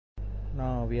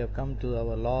Now we have come to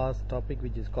our last topic,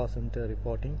 which is cost center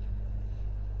reporting.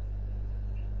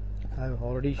 I have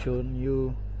already shown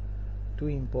you two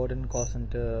important cost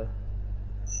center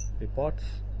reports,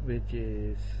 which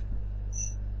is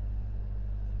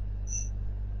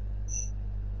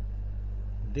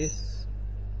this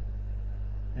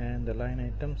and the line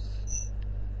items.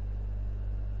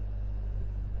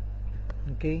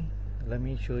 Okay, let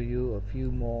me show you a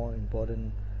few more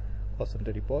important cost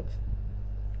center reports.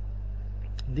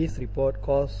 This report,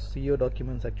 cost CEO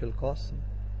documents actual costs,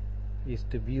 is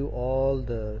to view all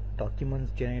the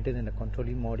documents generated in the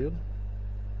controlling module.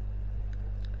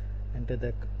 Enter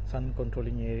the Sun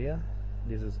controlling area.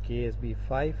 This is KSB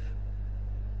 5.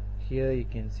 Here you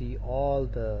can see all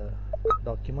the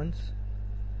documents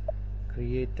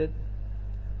created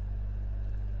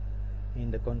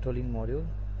in the controlling module.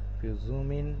 If you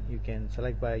zoom in, you can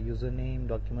select by username,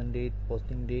 document date,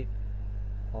 posting date,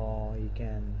 or you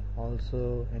can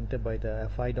also enter by the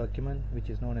FI document, which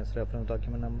is known as reference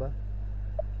document number.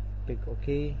 Click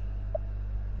OK.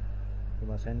 You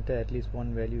must enter at least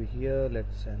one value here.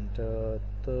 Let's enter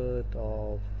 3rd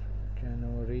of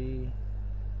January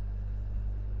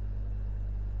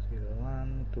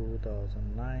 01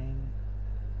 2009.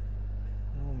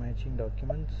 No matching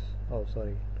documents. Oh,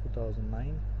 sorry,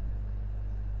 2009.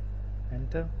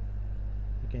 Enter.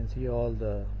 You can see all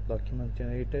the documents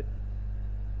generated.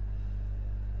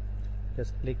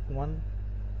 Just click one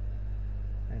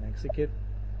and execute.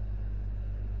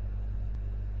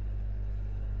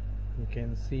 You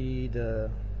can see the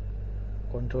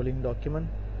controlling document.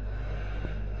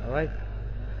 Alright,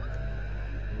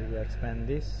 we expand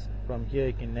this. From here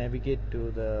you can navigate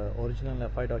to the original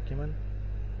FI document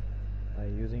by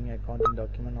using accounting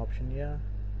document option here.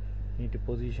 You need to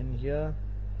position here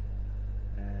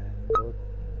and go,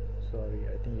 sorry,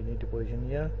 I think you need to position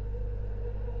here,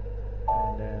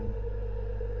 and then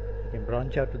you can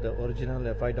branch out to the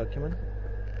original FI document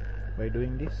by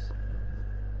doing this.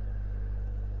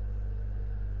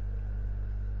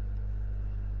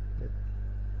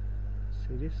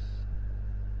 See this,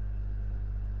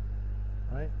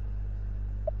 right?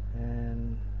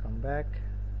 And come back.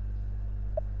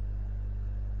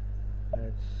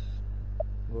 Let's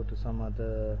go to some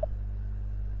other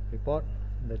report.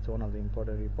 That's one of the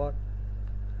important report.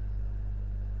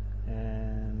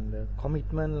 And the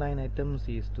commitment line items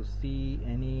is to see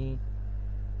any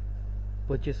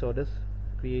purchase orders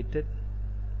created.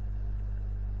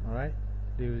 Alright,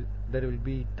 that will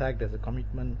be tagged as a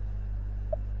commitment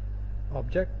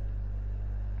object,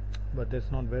 but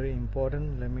that's not very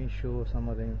important. Let me show some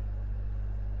of them.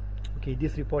 Okay,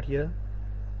 this report here,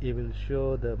 it will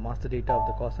show the master data of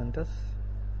the cost centers.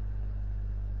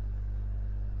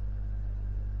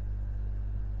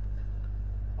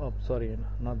 Oh, sorry,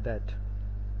 not that.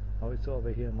 Oh, it's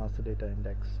over here, master data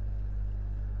index.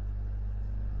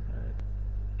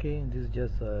 Okay, this is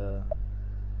just a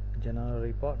general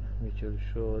report which will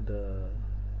show the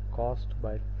cost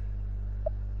by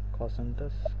cost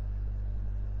centers.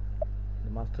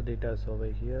 The master data is over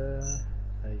here.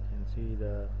 You can see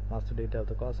the master data of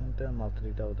the cost center, master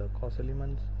data of the cost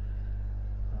elements,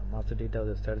 master data of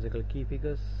the statistical key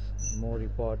figures, more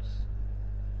reports.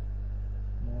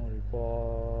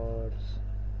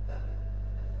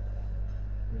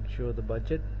 Will show the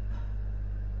budget.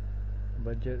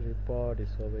 Budget report is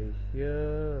over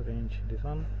here. Range this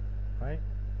one, right?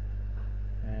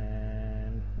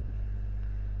 And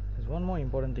there's one more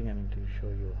important thing I need to show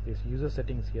you. This user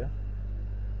settings here.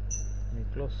 Let me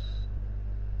close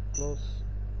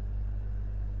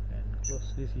and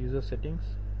close this user settings.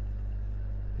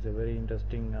 It's a very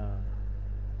interesting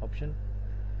option.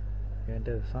 You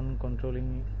enter the Sun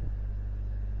controlling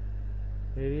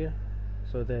area,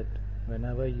 so that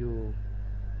whenever you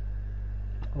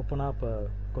open up a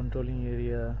controlling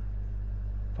area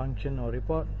function or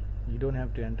report, you don't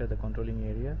have to enter the controlling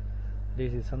area.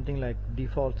 This is something like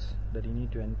defaults that you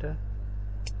need to enter.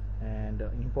 And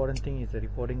the important thing is the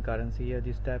reporting currency here.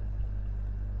 This tab,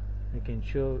 you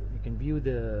can view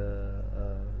the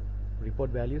report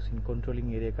values in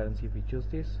controlling area currency if you choose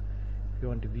this. If you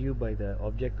want to view by the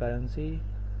object currency,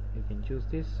 you can choose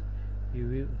this. If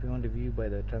you want to view by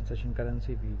the transaction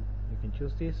currency, you can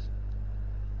choose this.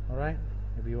 Alright,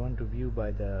 if you want to view by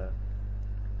the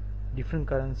different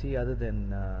currency other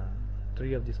than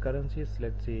 3 of these currencies,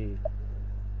 let's say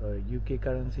UK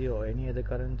currency or any other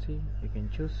currency, you can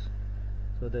choose,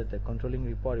 so that the controlling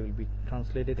report will be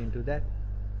translated into that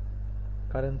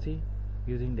currency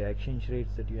using the exchange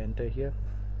rates that you enter here.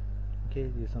 Okay,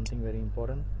 this is something very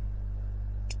important.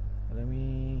 Let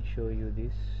me show you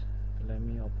this. Let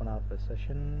me open up a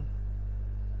session.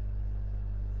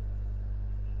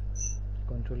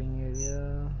 controlling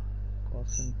area,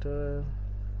 cost center,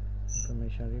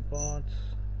 information reports,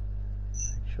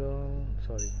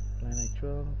 plan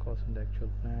actual, cost and actual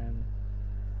plan.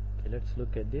 Okay, let's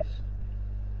look at this.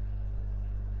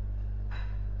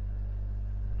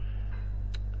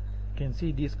 You can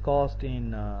see this cost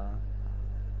in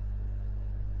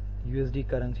USD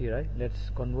currency, right? Let's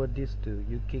convert this to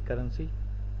UK currency.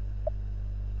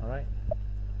 Alright,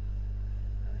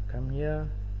 come here,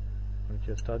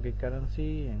 choose target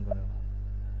currency. I'm going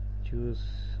to choose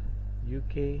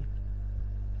UK,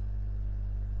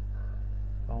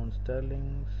 pound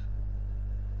sterling,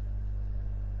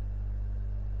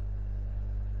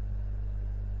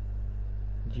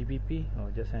 GBP,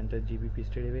 or just enter GBP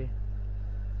straight away.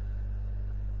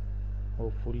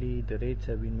 Hopefully the rates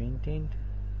have been maintained.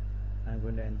 I'm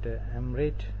going to enter M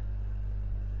rate,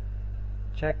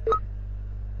 check,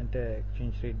 enter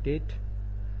exchange rate date,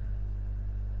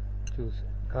 choose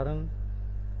current,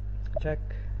 check,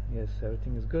 yes,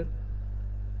 everything is good,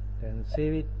 then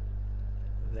save it.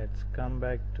 Let's come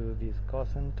back to this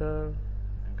cost center,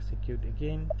 execute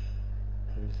again.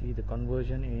 You will see the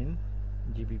conversion in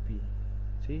GBP.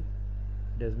 See,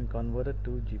 it has been converted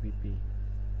to GBP.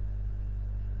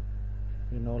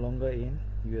 We're no longer in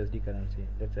USD currency.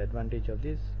 That's the advantage of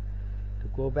this. To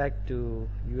go back to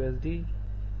USD,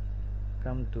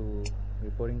 come to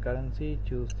reporting currency,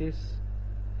 choose this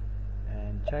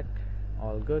and check,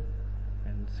 all good,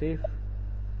 and save.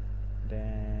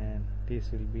 Then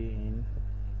this will be in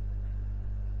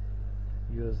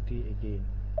USD again.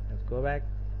 Let's go back,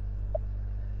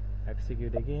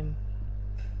 execute again.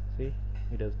 See,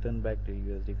 it has turned back to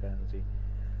USD currency.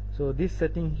 So this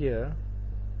setting here,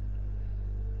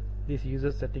 this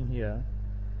user setting here,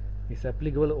 is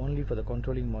applicable only for the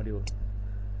controlling module.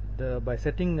 By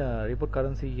setting report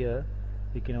currency here,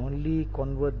 we can only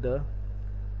convert the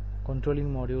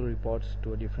controlling module reports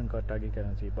to a different target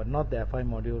currency, but not the FI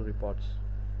module reports.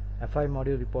 FI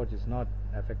module reports is not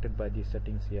affected by these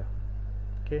settings here.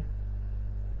 Okay,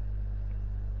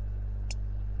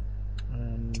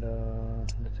 and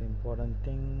that's an important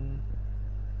thing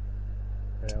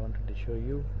that I wanted to show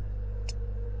you.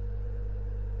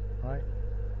 Right,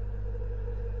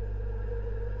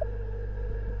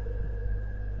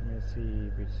 let me see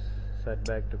if it's set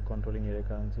back to controlling area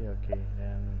currency. Okay,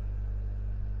 then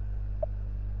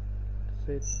that's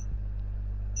it.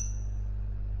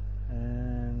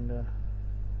 And there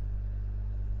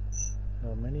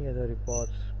are many other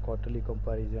reports, quarterly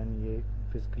comparison,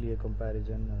 fiscal year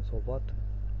comparison, and so forth.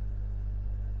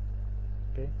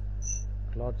 Okay,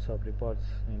 lots of reports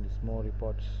in these more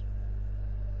reports.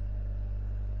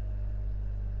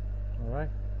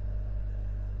 Alright,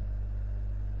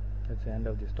 that's the end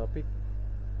of this topic.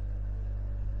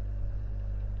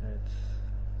 Let's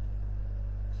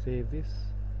save this.